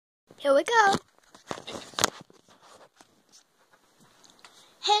Here we go.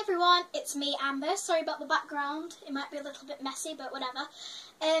 Hey everyone, it's me, Amber. Sorry about the background. It might be a little bit messy, but whatever.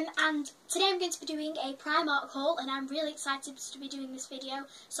 And today I'm going to be doing a Primark haul, and I'm really excited to be doing this video.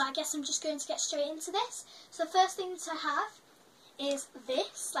 So I guess I'm just going to get straight into this. So the first thing to have is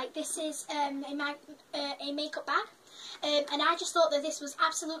this. This is a makeup bag. And I just thought that this was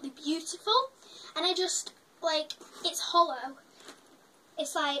absolutely beautiful. And I just, it's hollow.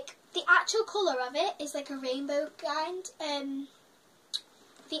 It's the actual colour of it is like a rainbow kind.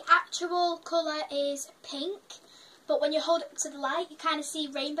 The actual colour is pink, but when you hold it up to the light, you kind of see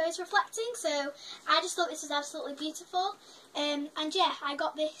rainbows reflecting. So I just thought this was absolutely beautiful. And yeah, I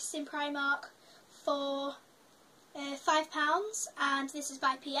got this in Primark for £5, and this is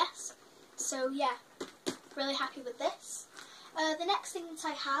by PS. So yeah, really happy with this. The next thing that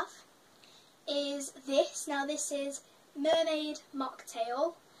I have is this. Now this is mermaid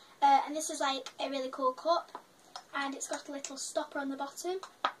mocktail, and this is like a really cool cup. And it's got a little stopper on the bottom,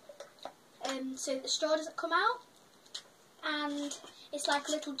 so the straw doesn't come out. And it's like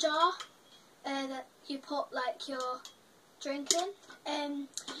a little jar that you put your drink in. And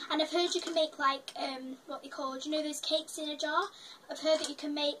I've heard you can make what they call, you know, those cakes in a jar. I've heard that you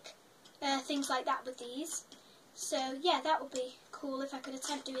can make things like that with these. So yeah, that would be cool if I could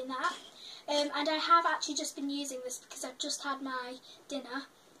attempt doing that. And I have actually just been using this because I've just had my dinner.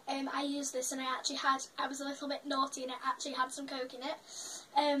 I used this and I was a little bit naughty and it actually had some Coke in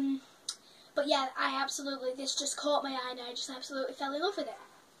it. But yeah, this just caught my eye and I just absolutely fell in love with it.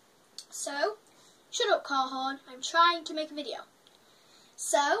 So, shut up car horn, I'm trying to make a video.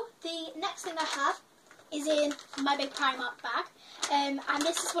 So, the next thing I have is in my big Primark bag. And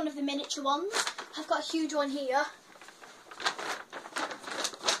this is one of the miniature ones. I've got a huge one here.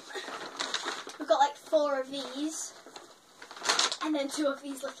 We've got 4 of these. And then 2 of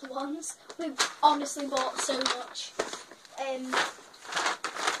these little ones. We've honestly bought so much.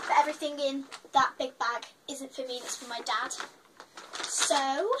 But everything in that big bag isn't for me, it's for my dad.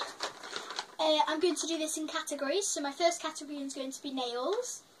 So, I'm going to do this in categories. So my first category is going to be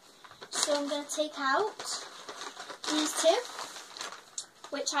nails. So I'm going to take out these 2,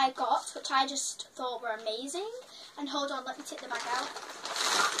 which I got, which I just thought were amazing. And hold on, let me take the bag out.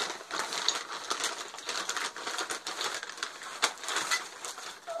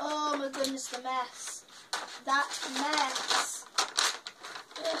 Oh my goodness, the mess. That mess.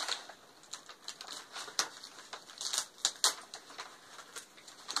 Ugh.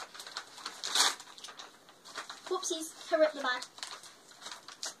 Whoopsies, I ripped the bag.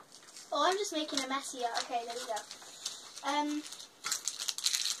 Oh, I'm just making a mess here. Okay, there we go.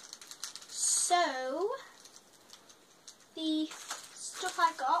 So, the stuff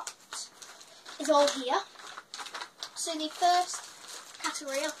I got is all here. So the first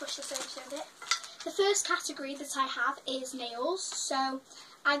category, I'll push this over a bit. The first category that I have is nails. So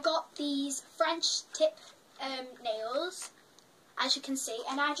I got these French tip nails, as you can see,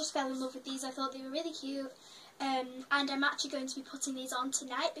 and I just fell in love with these. I thought they were really cute, and I'm actually going to be putting these on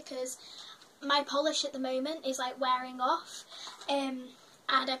tonight because my polish at the moment is wearing off, and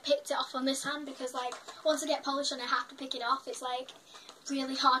I picked it off on this hand because once I get polish on I have to pick it off. It's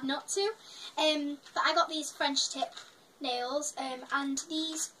really hard not to. But I got these French tip nails, and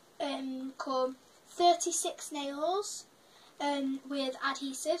these come 36 nails with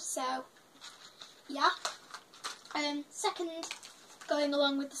adhesive, so yeah. Second, going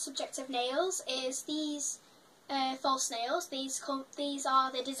along with the subject of nails, is these false nails. These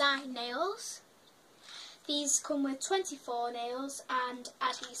are the design nails. These come with 24 nails and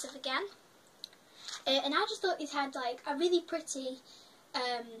adhesive again. And I just thought these had a really pretty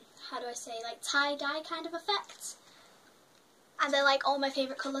how do I say, tie-dye kind of effect. And they're all my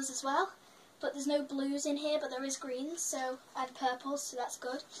favourite colours as well. But there's no blues in here, but there is greens, and purples, so that's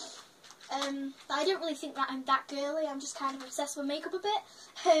good. But I don't really think that I'm that girly. I'm just kind of obsessed with makeup a bit.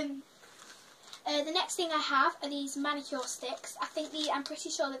 The next thing I have are these manicure sticks. I'm pretty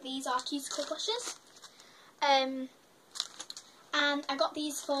sure that these are cuticle brushes. And I got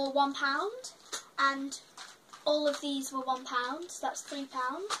these for £1, and all of these were £1, so that's £3.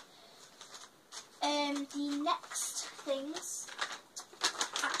 The next things,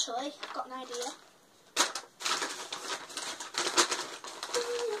 actually, I've got an idea.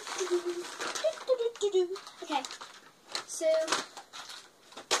 Okay, so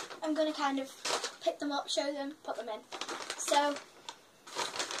I'm going to kind of pick them up, show them, put them in. So,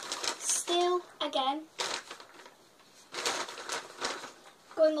 still, again,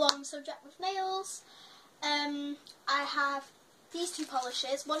 going along the subject with nails, I have these two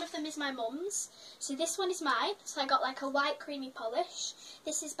polishes. One of them is my mum's, so this one is mine. So I got like a white creamy polish.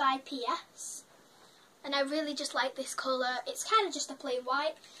 This is by PS, and I really just like this colour. It's kind of just a plain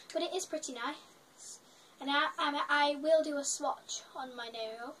white, but it is pretty nice. And I will do a swatch on my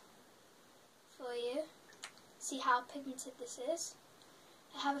nail for you. See how pigmented this is.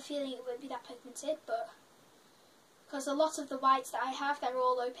 I have a feeling it won't be that pigmented, but because a lot of the whites that I have, they're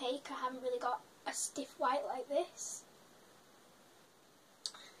all opaque. I haven't really got a stiff white like this.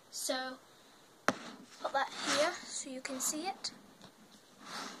 So put that here so you can see it.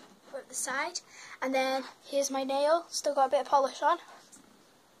 Put the side, and then here's my nail. Still got a bit of polish on.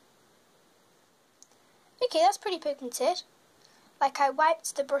 Okay, that's pretty pigmented. Like, I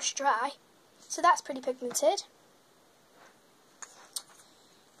wiped the brush dry, so that's pretty pigmented.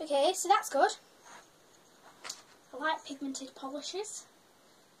 Okay, so that's good. I like pigmented polishes.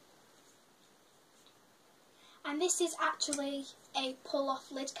 And this is actually a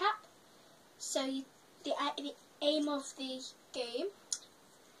pull-off lid cap. So the aim of the game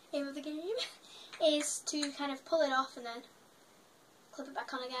is to kind of pull it off and then clip it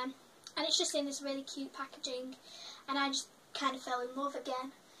back on again. And it's just in this really cute packaging, and I just kind of fell in love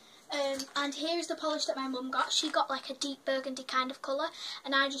again. And here's the polish that my mum got. She got like a deep burgundy kind of colour,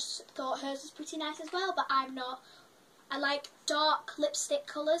 and I just thought hers was pretty nice as well, but I'm not. I like dark lipstick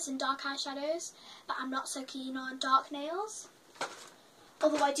colours and dark eyeshadows, but I'm not so keen on dark nails.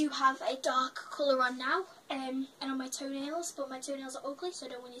 Although I do have a dark colour on now, and on my toenails, but my toenails are ugly, so I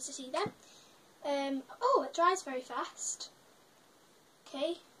don't want you to see them. Oh, it dries very fast.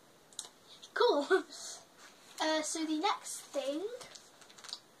 Okay, cool. So the next thing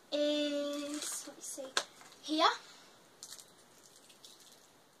is, let me see, here.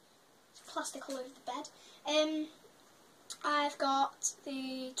 There's plastic all over the bed. I've got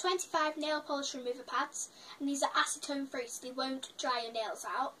the 25 nail polish remover pads, and these are acetone free, so they won't dry your nails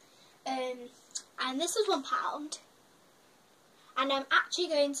out. And this is £1, and I'm actually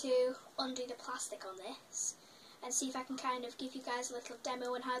going to undo the plastic on this and see if I can kind of give you guys a little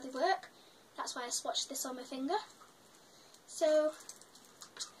demo on how they work. That's why I swatched this on my finger. So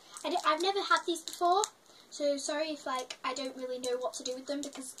I've never had these before, so sorry if like I don't really know what to do with them,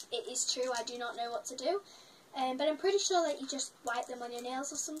 because it is true, I do not know what to do. But I'm pretty sure that you just wipe them on your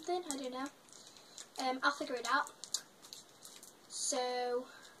nails or something, I don't know. I'll figure it out. So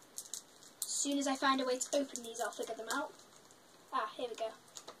as soon as I find a way to open these, I'll figure them out. Ah, here we go.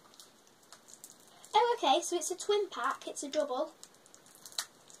 Oh, okay, so it's a twin pack, it's a double.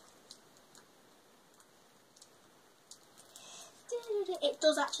 It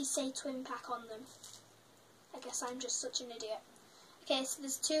does actually say twin pack on them. I guess I'm just such an idiot. Okay, so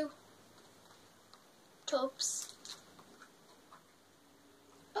there's two tubs.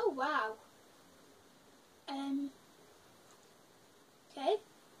 Oh wow. Okay.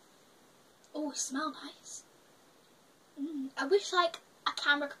 Oh, it smells nice. I wish like a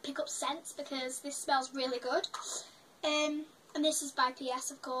camera could pick up scents, because this smells really good. And this is by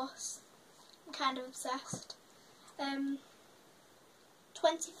PS, of course. I'm kind of obsessed.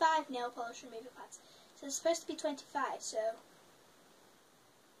 25 nail polish remover pads. So it's supposed to be 25, so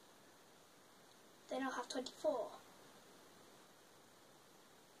then I'll have 24.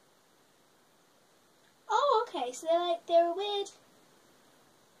 Oh, okay, so they're a weird,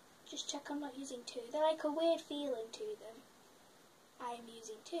 just check I'm not using 2. They're like a weird feeling to them. I am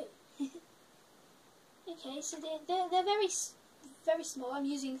using 2. Okay, so they're very small. I'm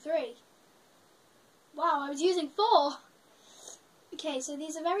using 3. Wow, I was using 4. Okay, so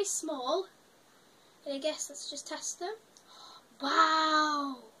these are very small, and I guess let's just test them.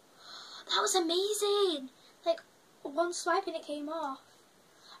 Wow, that was amazing! Like, one swipe and it came off.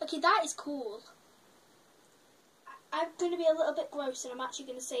 Okay, that is cool. I'm going to be a little bit gross, and I'm actually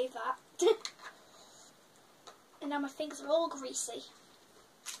going to save that. And now my fingers are all greasy.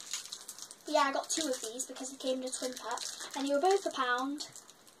 But yeah, I got 2 of these because they came in a twin pack, and they were both £1.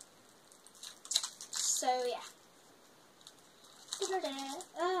 So yeah. Do you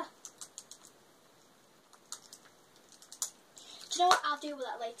know what? I'll deal with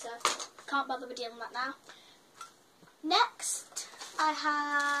that later. Can't bother with dealing with that now. Next, I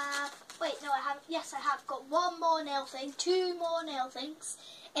have... Wait, no, I haven't. Yes, I have got one more nail thing. 2 more nail things.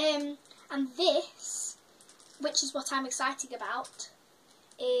 And this, which is what I'm excited about,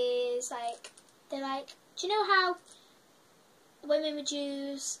 is like... They're like... Do you know how women would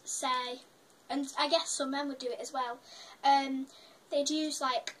use, say... And I guess some men would do it as well. They'd use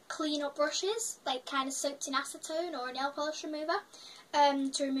like clean up brushes, like kind of soaked in acetone or a nail polish remover,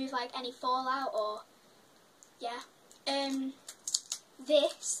 to remove like any fallout or, yeah.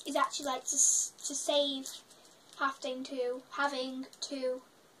 This is actually like to save having to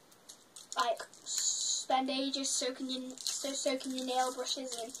like spend ages soaking your nail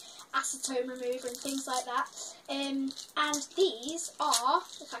brushes in acetone remover and things like that. And these are,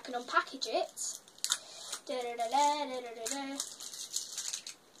 if I can unpackage it,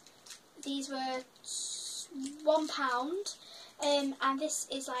 these were £1, and this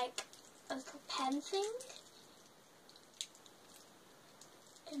is like a little pen thing.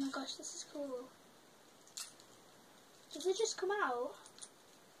 Oh my gosh, this is cool. Does it just come out?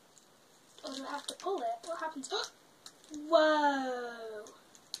 Or do I have to pull it? What happens? Whoa!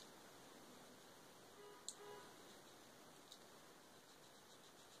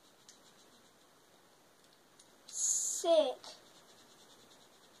 Sick.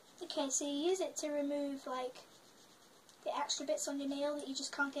 Okay, so you use it to remove like the extra bits on your nail that you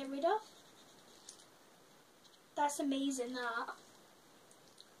just can't get rid of. That's amazing, that.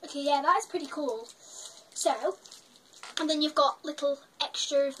 Okay, yeah, that is pretty cool. So, and then you've got little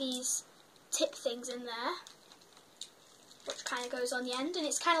extra of these tip things in there, which kind of goes on the end, and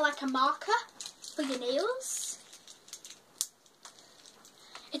it's kind of like a marker for your nails.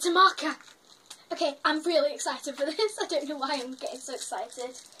 It's a marker! Okay, I'm really excited for this. I don't know why I'm getting so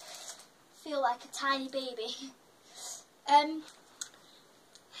excited. I feel like a tiny baby.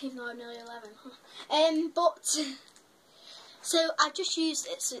 Even though I'm nearly 11. So I've just used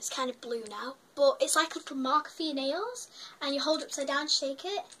it, so it's kind of blue now. But it's like a little marker for your nails, and you hold it upside down, shake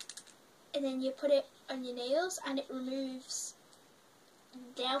it, and then you put it on your nails, and it removes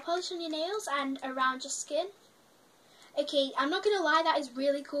nail polish on your nails and around your skin. Okay, I'm not gonna lie, that is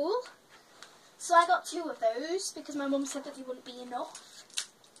really cool. So I got 2 of those because my mum said that they wouldn't be enough.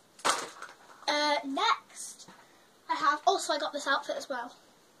 Next, I have, also I got this outfit as well.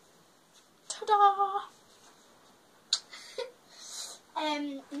 Ta-da!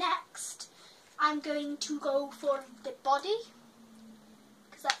 Next, I'm going to go for the body,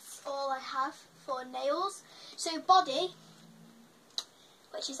 because that's all I have for nails. So body,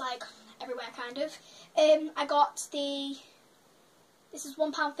 which is like everywhere kind of, I got this is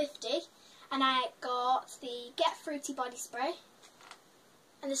 £1.50, and I got the Get Fruity body spray,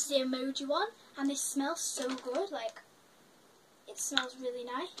 and this is the emoji one, and this smells so good, like, it smells really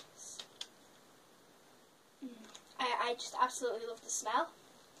nice. I just absolutely love the smell.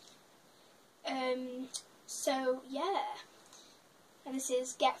 So yeah, and this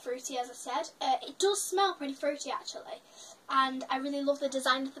is Get Fruity, as I said. It does smell pretty fruity actually, and I really love the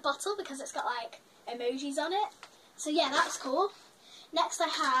design of the bottle because it's got like emojis on it. So yeah, that's cool. Next I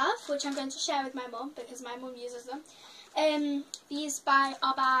have, which I'm going to share with my mum because my mum uses them. These are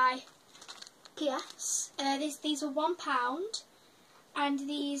by PS. These are £1, and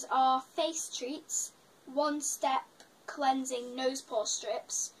these are face treats, 1-step cleansing nose pore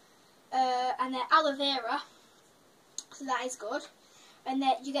strips, and they're aloe vera, so that is good. And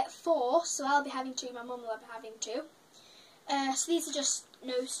then you get 4, so I'll be having 2, my mum will be having 2. So these are just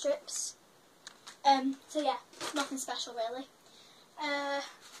nose strips. So yeah, nothing special really.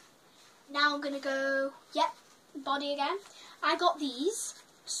 Now I'm going to go, body again. I got these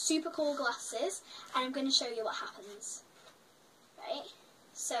super cool glasses, and I'm going to show you what happens. Right,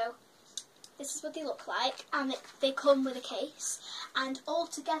 so this is what they look like, and they come with a case, and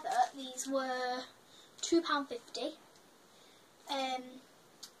altogether these were £2.50. And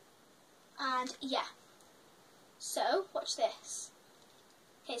yeah, so watch this.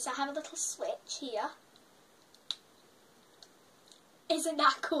 Okay, so I have a little switch here. Isn't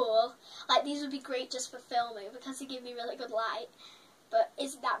that cool? Like, these would be great just for filming because they give me really good light, but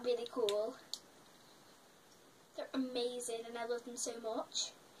isn't that really cool? They're amazing and I love them so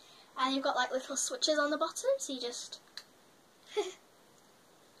much. And you've got like little switches on the bottom, so you just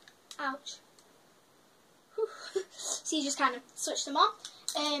ouch. So you just kind of switch them on,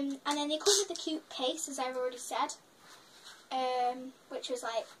 and then they come with a cute case, as I've already said, which was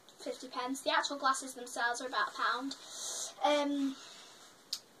like 50p. The actual glasses themselves are about £1.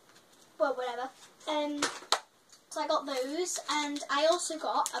 Well, whatever. So I got those, and I also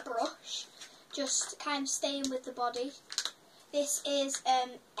got a brush, just kind of staying with the body. This is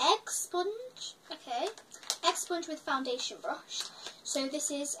egg sponge, okay, egg sponge with foundation brush. So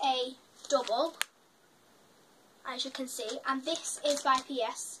this is a double, as you can see, and this is by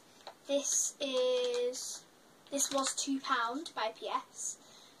PS. This was £2 by PS,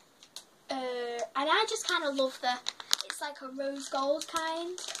 and I just kind of love it's like a rose gold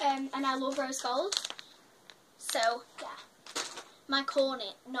kind, and I love rose gold. So yeah, my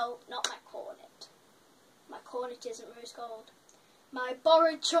cornet, no, not my cornet. My cornet isn't rose gold. My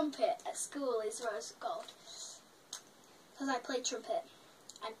borrowed trumpet at school is rose gold, because I play trumpet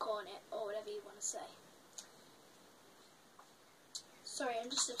and cornet, or whatever you want to say. Sorry,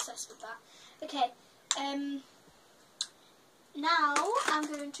 I'm just obsessed with that. Okay, now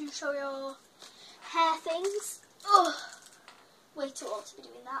I'm going to show your hair things. Oh, way too old to be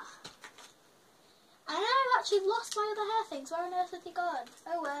doing that. And I've actually lost my other hair things. Where on earth have they gone?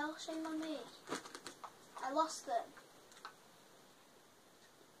 Oh well, shame on me. I lost them.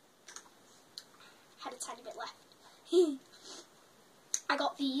 Had a tiny bit left. I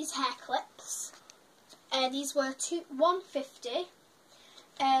got these hair clips. These were $1.50.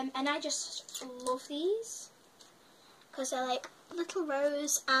 And I just love these because they're like little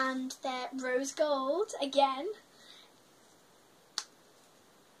rose and they're rose gold again.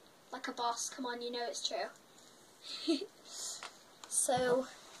 Like a boss, come on, you know it's true. So,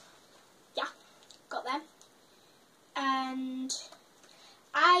 yeah, got them. And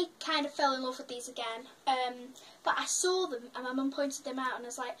I kind of fell in love with these again. But I saw them and my mum pointed them out and I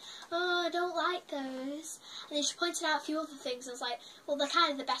was like, oh, I don't like those. And then she pointed out a few other things and I was like, well, they're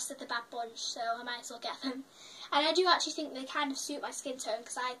kind of the best of the bad bunch, so I might as well get them. And I do actually think they kind of suit my skin tone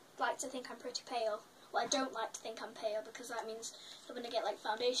because I like to think I'm pretty pale. Well, I don't like to think I'm pale because that means that when I get like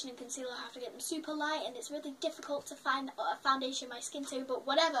foundation and concealer I have to get them super light and it's really difficult to find a foundation in my skin tone, but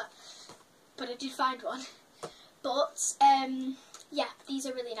whatever. But I did find one. But, yeah, these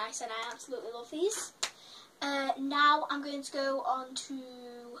are really nice and I absolutely love these. Now I'm going to go on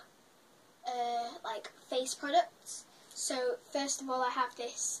to like face products. So first of all I have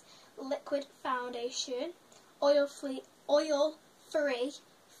this liquid foundation, oil-free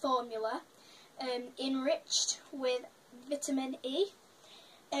formula, enriched with vitamin E.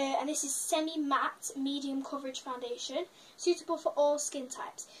 And this is semi-matte medium coverage foundation, suitable for all skin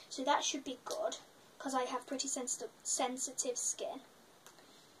types. So that should be good because I have pretty sensitive skin.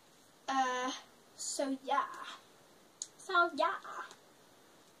 So yeah.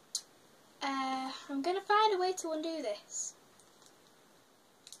 I'm gonna find a way to undo this.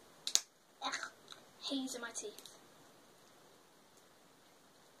 Ugh, haze in my teeth.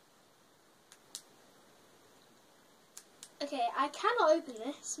 Okay, I cannot open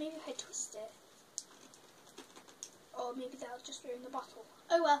this. Maybe if I twist it. Or maybe that'll just ruin the bottle.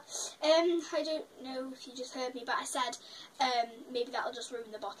 Oh well. I don't know if you just heard me, but I said maybe that'll just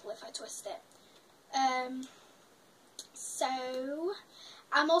ruin the bottle if I twist it. So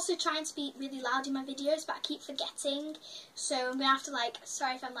I'm also trying to be really loud in my videos, but I keep forgetting. So I'm gonna have to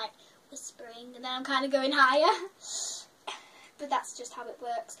sorry if I'm whispering and then I'm kind of going higher. But that's just how it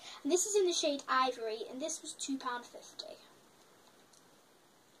works. And this is in the shade Ivory, and this was £2.50.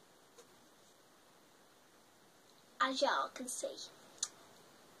 As y'all can see.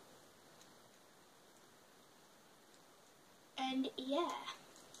 And yeah,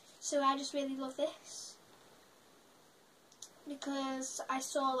 so I just really love this because I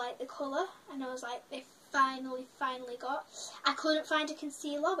saw the colour and I was like, they finally got. I couldn't find a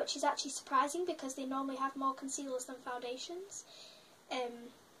concealer, which is actually surprising because they normally have more concealers than foundations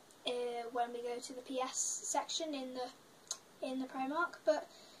when we go to the PS section in the Primark. But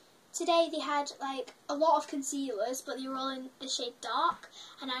today they had a lot of concealers, but they were all in the shade dark,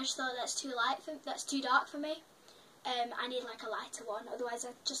 and I just thought that's too dark for me. I need a lighter one, otherwise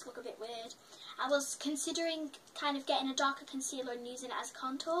I just look a bit weird. I was considering kind of getting a darker concealer and using it as a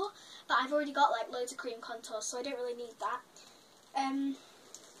contour, but I've already got loads of cream contours, so I don't really need that. I'm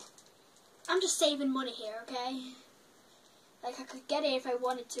just saving money here, okay? I could get it if I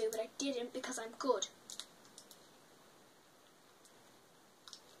wanted to, but I didn't because I'm good.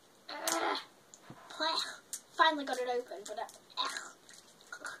 Finally got it open, but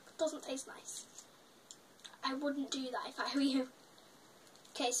it doesn't taste nice. I wouldn't do that if I were you.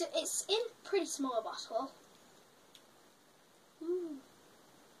 Okay, so it's in a pretty small bottle. Ooh.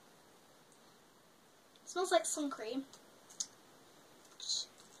 It smells like sun cream, which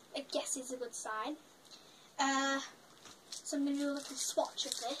I guess is a good sign. So I'm going to do a little swatch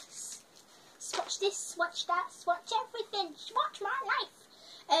of this. Swatch this, swatch that, swatch everything, swatch my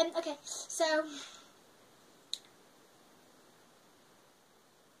life. Okay, so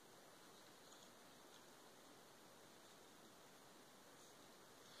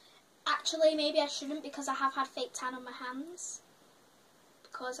actually maybe I shouldn't because I have had fake tan on my hands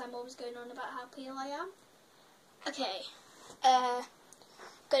because I'm always going on about how pale I am. Okay, I'm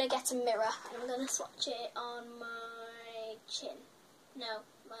going to get a mirror and I'm going to swatch it on my chin. No,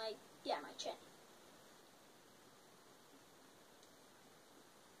 my chin.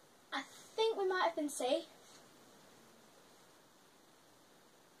 I think we might have been safe.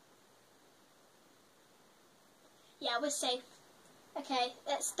 Yeah, we're safe. Okay,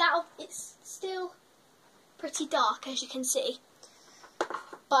 it's still pretty dark as you can see,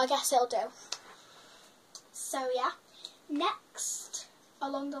 but I guess it'll do. So yeah, next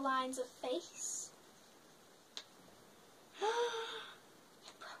along the lines of face.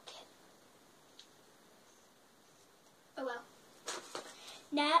 It broke it. Oh well.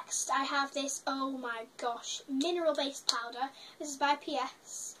 Next, I have this, oh my gosh, mineral-based powder. This is by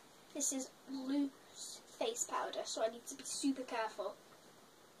PS. This is loose face powder, so I need to be super careful.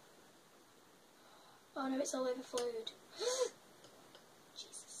 Oh no, it's all overflowed.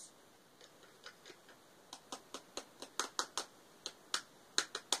 Jesus.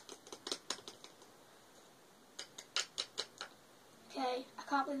 Okay, I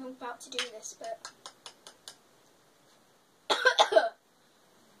can't believe I'm about to do this, but...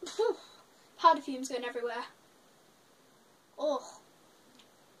 powder fumes going everywhere. Oh.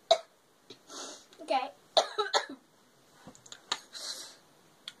 Okay.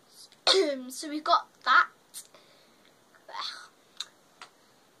 So we've got that.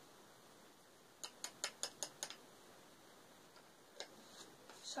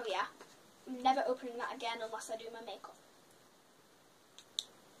 So yeah, I'm never opening that again unless I do my makeup.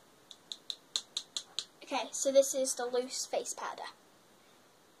 Okay, so this is the loose face powder.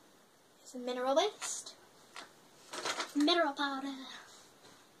 It's a mineral based. Mineral powder.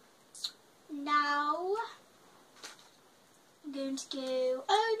 Now I'm going to go,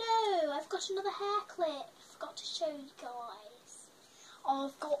 oh no, I've got another hair clip. I forgot to show you guys. Oh,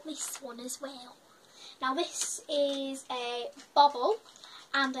 I've got this one as well. Now this is a bobble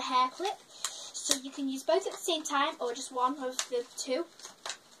and a hair clip. So you can use both at the same time or just one of the two.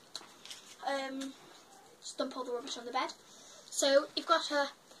 Just dump all the rubbish on the bed. So you've got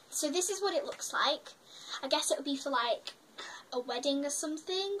so this is what it looks like. I guess it would be for like a wedding or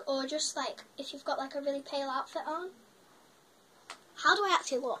something, or just like if you've got like a really pale outfit on. How do I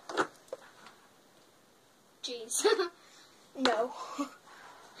actually look? Jeez. No.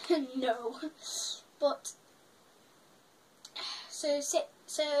 No. But so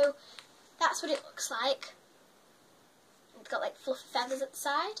that's what it looks like. It's got like fluffy feathers at the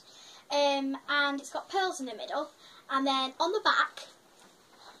side, and it's got pearls in the middle, and then on the back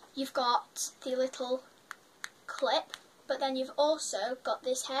you've got the little clip, but then you've also got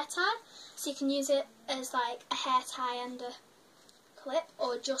this hair tie, so you can use it as like a hair tie and a clip,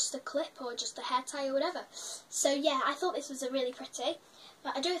 or just a clip, or just a hair tie, or whatever. So yeah, I thought this was a really pretty,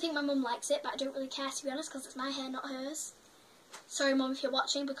 but I don't think my mum likes it, but I don't really care, to be honest, because it's my hair, not hers. Sorry mum if you're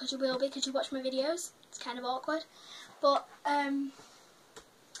watching, because you will be, because you watch my videos. It's kind of awkward, but I'm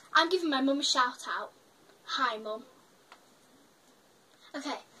giving my mum a shout out. Hi mum.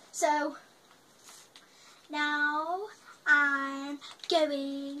 Okay, so now I'm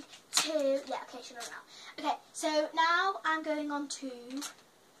going to, she'll know now. Okay, so now I'm going on to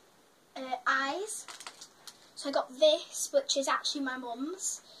eyes. So I got this, which is actually my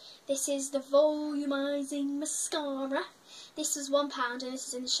mum's. This is the Volumizing Mascara. This is £1 and this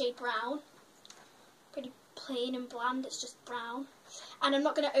is in the shade brown. Pretty plain and bland, it's just brown. And I'm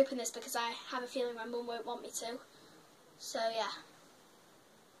not going to open this because I have a feeling my mum won't want me to. So yeah,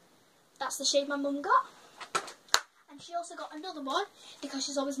 that's the shade my mum got. And she also got another one because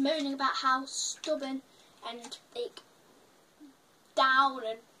she's always moaning about how stubborn and like down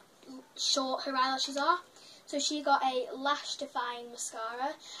and short her eyelashes are. So she got a lash defying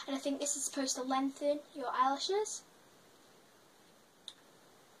mascara, and I think this is supposed to lengthen your eyelashes.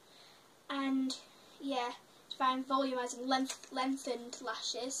 And yeah, define volumizing lengthened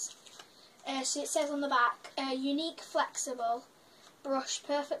lashes. So it says on the back, a unique flexible brush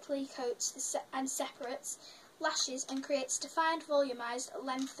perfectly coats and separates lashes and creates defined volumized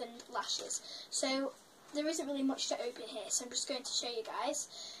lengthened lashes. So there isn't really much to open here, so I'm just going to show you guys.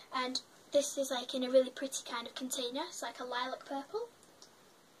 And this is like in a really pretty kind of container. It's like a lilac purple.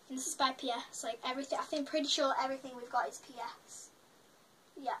 And this is by PS. Like everything, I'm pretty sure everything we've got is PS.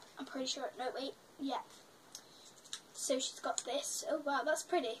 Yeah, I'm pretty sure. No, wait. Yeah. So she's got this. Oh wow, that's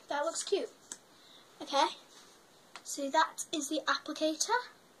pretty. That looks cute. Okay. So that is the applicator.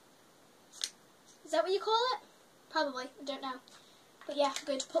 Is that what you call it? Probably. I don't know. But yeah, I'm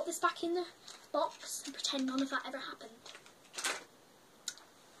going to put this back in the box and pretend none of that ever happened.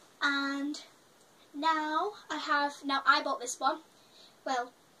 And now I bought this one.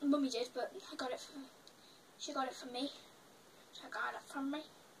 Well, Mummy did, but she got it from me. She got it from me.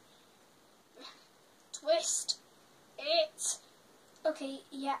 Twist it. Okay,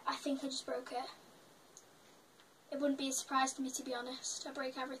 yeah, I think I just broke it. It wouldn't be a surprise to me, to be honest. I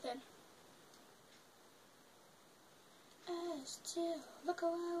break everything. Still, look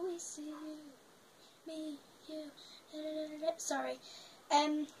how we see you. Me, you. Da, da, da, da. Sorry.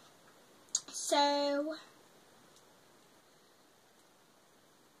 So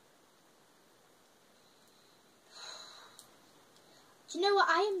Do you know what?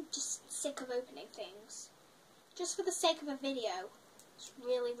 I am just sick of opening things. Just for the sake of a video. It's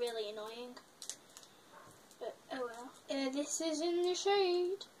really, really annoying. But, oh well. This is in the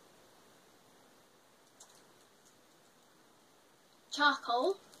shade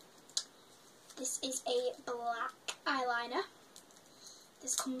Charcoal. This is a black eyeliner.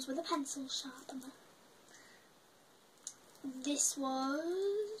 This comes with a pencil sharpener. This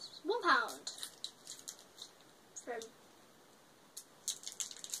was £1 from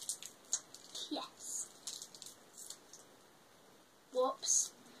Yes.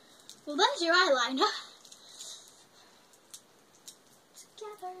 Whoops. Well, there's your eyeliner.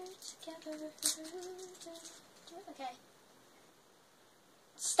 Together. Okay.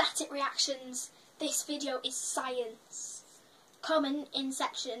 Static reactions. This video is science. Comment in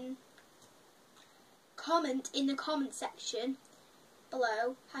the comment section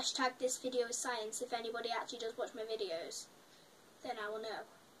below. Hashtag this video is science if anybody actually does watch my videos. Then I will know.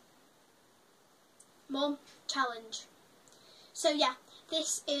 Mum, challenge. So yeah,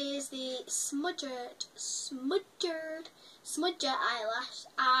 this is the smudger eyelash.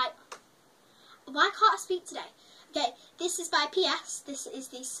 Why can't I speak today? Okay, this is by PS. This is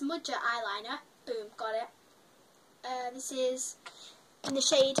the smudger eyeliner. Boom, got it. This is in the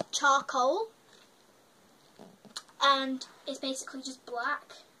shade Charcoal. And it's basically just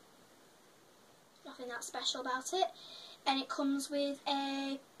black. Nothing that special about it. And it comes with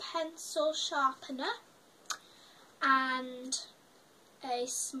a pencil sharpener and a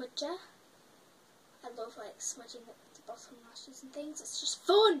smudger. I love like smudging the bottom lashes and things. It's just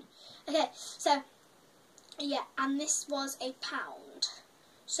fun. Okay, so yeah, and this was £1.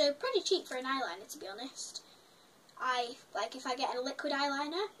 So pretty cheap for an eyeliner, to be honest. If I get a liquid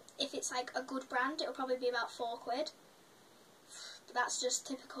eyeliner, if it's like a good brand, it'll probably be about £4. But that's just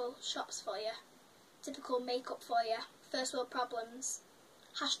typical shops for you. Typical makeup for you. First world problems.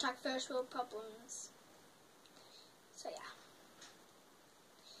 Hashtag first world problems. So yeah.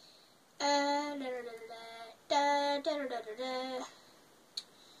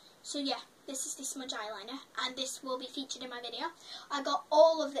 So yeah, this is the smudge eyeliner, and this will be featured in my video. I got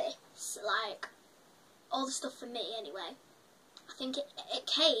all of this, like all the stuff for me anyway. I think it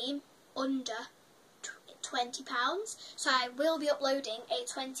came under £20, so I will be uploading a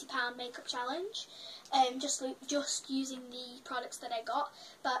 £20 makeup challenge, just using the products that I got.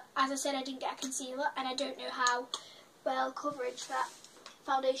 But as I said, I didn't get a concealer, and I don't know how well coverage that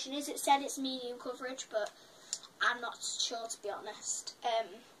foundation is. It said it's medium coverage, but I'm not sure, to be honest.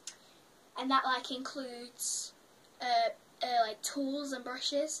 And that like includes like tools and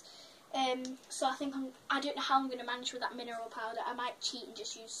brushes. So I think I don't know how I'm going to manage with that mineral powder. I might cheat and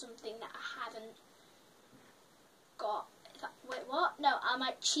just use something that I haven't got. Wait, what? No, I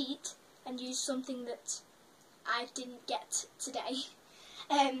might cheat and use something that I didn't get today.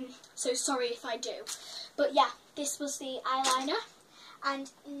 So sorry if I do. But yeah, this was the eyeliner.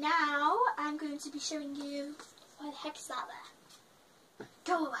 And now I'm going to be showing you... Why the heck is that there?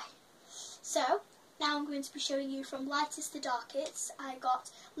 Go away. So, now I'm going to be showing you from lightest to darkest. I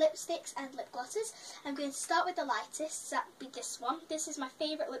got lipsticks and lip glosses. I'm going to start with the lightest, so that would be this one. This is my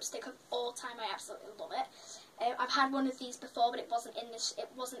favourite lipstick of all time. I absolutely love it. I've had one of these before, but it wasn't in this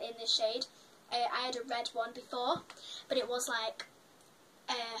shade. I had a red one before, but it was like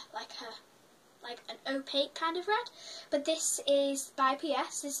an opaque kind of red. But this is by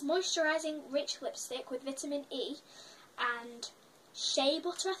PS. This moisturising rich lipstick with vitamin E and shea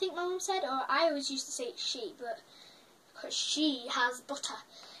butter, I think my mum said, or I always used to say it's she, but because she has butter.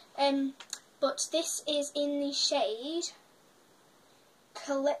 But this is in the shade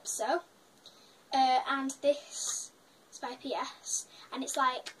Calypso, and this is by PS, and it's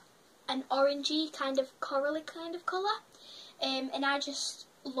like an orangey kind of corally kind of colour, and I just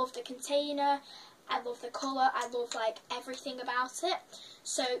love the container, I love the colour, I love like everything about it.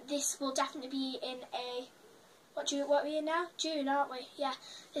 So this will definitely be in a, what are we in now? June, aren't we? Yeah,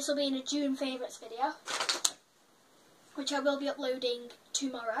 this will be in a June favourites video, which I will be uploading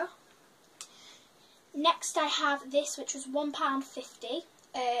tomorrow. Next I have this, which was £1.50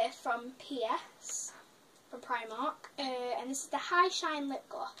 from PS, from Primark, and this is the High Shine Lip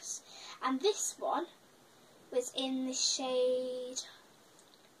Gloss, and this one was in the shade,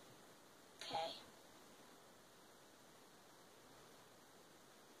 okay,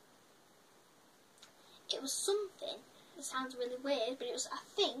 it was something, it sounds really weird, but it was, I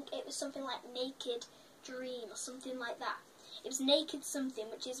think it was something like Naked Dream or something like that. It was Naked something,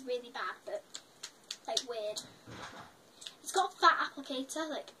 which is really bad, but like weird. It's got a fat applicator,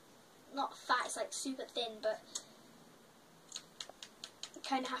 like not fat, it's like super thin, but you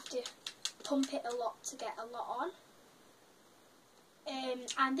kind of have to pump it a lot to get a lot on.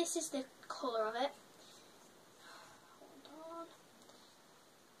 And this is the colour of it. Hold on.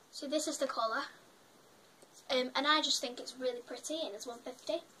 So this is the colour. And I just think it's really pretty, and it's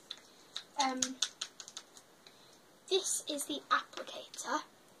 £1.50. This is the applicator.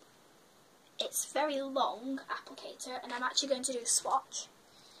 It's a very long applicator, and I'm actually going to do a swatch.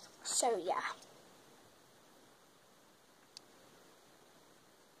 So yeah.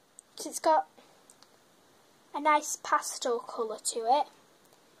 So it's got a nice pastel colour to it,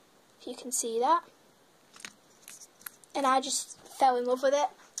 if you can see that. And I just fell in love with it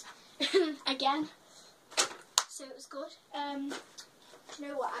again. So it was good. You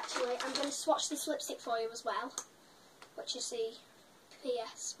know what, actually, I'm going to swatch this lipstick for you as well, which is the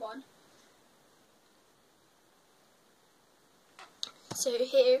PS one. So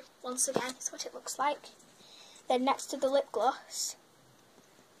here, once again, is what it looks like. Then next to the lip gloss,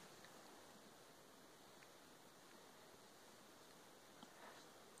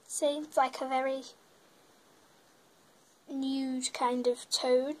 seems like a very nude kind of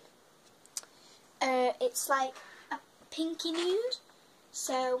tone. It's like a pinky nude.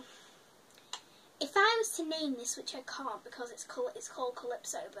 So if I was to name this, which I can't because it's called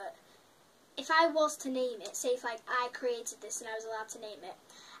Calypso, but if I was to name it, say if like I created this and I was allowed to name it,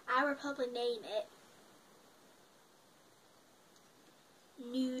 I would probably name it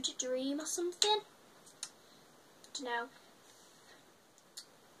Nude Dream or something. I don't know.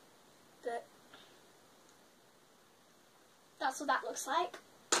 But that's what that looks like.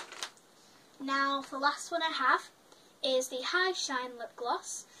 Now the last one I have is the High Shine Lip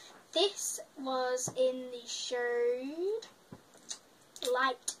Gloss. This was in the shade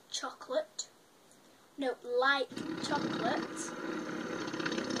Light Chocolate. No, Light Chocolate.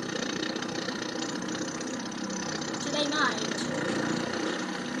 Do they mind?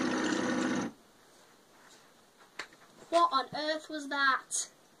 What on earth was that?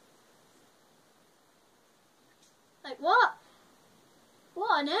 Like what?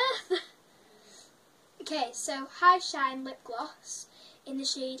 What on earth? Okay, so High Shine Lip Gloss in the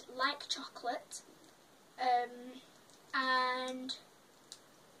shade Like Chocolate, and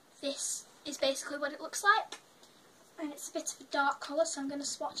this is basically what it looks like, and it's a bit of a dark colour, so I'm going to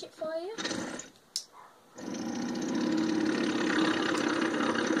swatch it for you.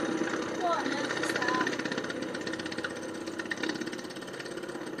 What on earth is that?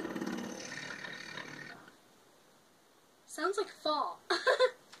 Sounds like a fart.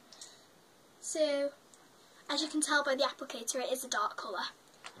 So, as you can tell by the applicator, it is a dark colour.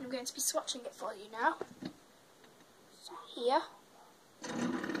 I'm going to be swatching it for you now. So here.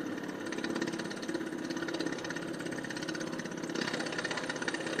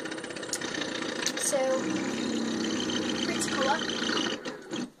 So, pretty colour.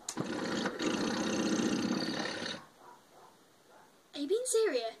 Are you being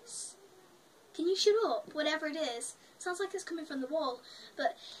serious? Can you shut up? Whatever it is. Sounds like it's coming from the wall.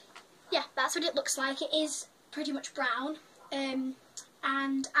 But yeah, that's what it looks like. It is pretty much brown. And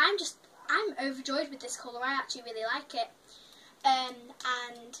I'm overjoyed with this colour. I actually really like it. And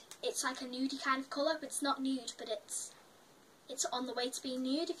it's like a nudie kind of colour, but it's not nude, but it's on the way to being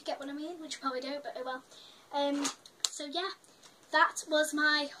nude, if you get what I mean, which you probably don't, but oh well. So yeah, that was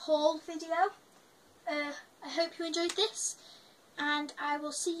my haul video. I hope you enjoyed this, and I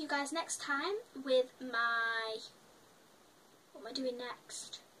will see you guys next time with my... What am I doing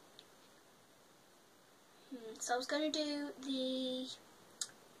next? So I was going to do the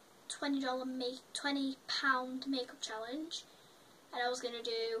 £20 makeup challenge, and I was going to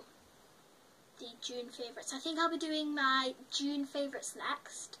do the June favourites. I think I'll be doing my June favourites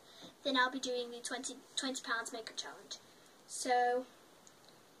next, then I'll be doing the £20 makeup challenge. So,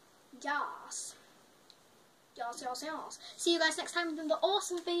 yes. Yes. See you guys next time with another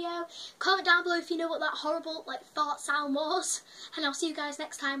awesome video. Comment down below if you know what that horrible fart sound was. And I'll see you guys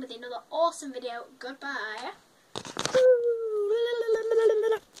next time with another awesome video. Goodbye.